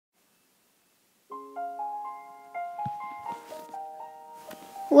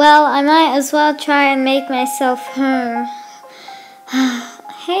Well, I might as well try and make myself home.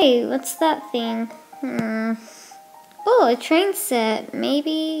 Hey, what's that thing? Oh, a train set.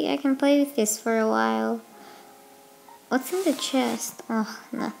 Maybe I can play with this for a while. What's in the chest? Oh,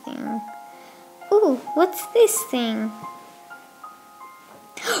 nothing. Ooh, what's this thing?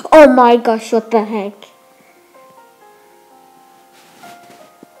 Oh my gosh, what the heck?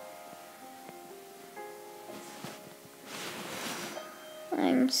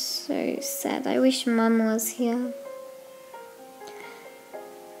 I'm so sad. I wish Mum was here.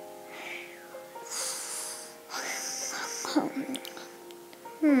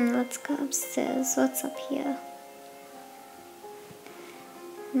 Let's go upstairs. What's up here?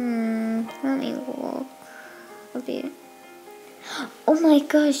 Let me walk a bit. Oh my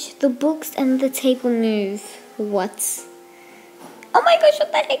gosh, the books and the table move. What? Oh my gosh,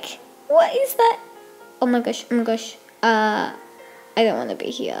 what the heck? What is that? Oh my gosh, oh my gosh. I don't want to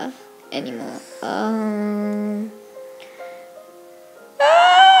be here anymore.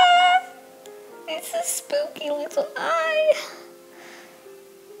 It's a spooky little eye.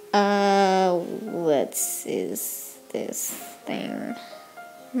 What is this thing?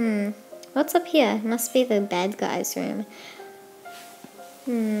 What's up here? Must be the bad guy's room.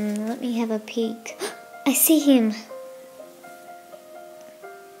 Let me have a peek. I see him.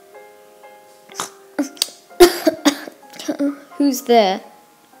 Who's there?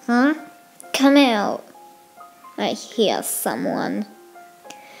 Huh? Come out. I hear someone.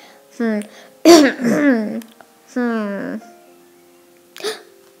 I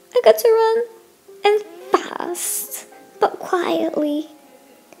got to run. And fast. But quietly.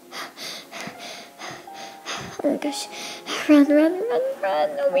 Oh my gosh. Run.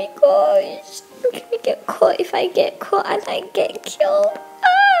 Oh my gosh. I'm gonna get caught. If I get caught, I might get killed.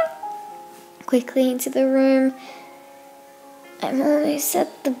 Quickly into the room. I'm almost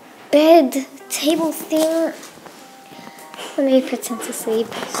at the bed table thing. Let me pretend to sleep.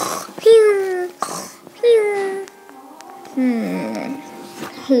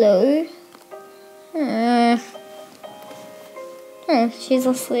 Hello? Oh, she's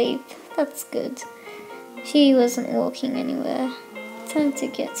asleep. That's good. She wasn't walking anywhere. Time to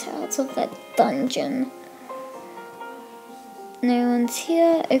get out of that dungeon. No one's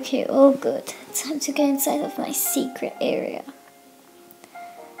here. Okay, all good. Time to go inside of my secret area.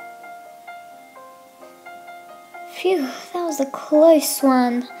 Phew, that was a close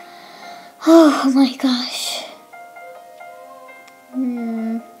one. Oh my gosh.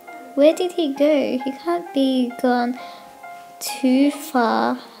 Where did he go? He can't be gone too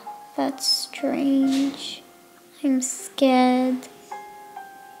far. That's strange. I'm scared.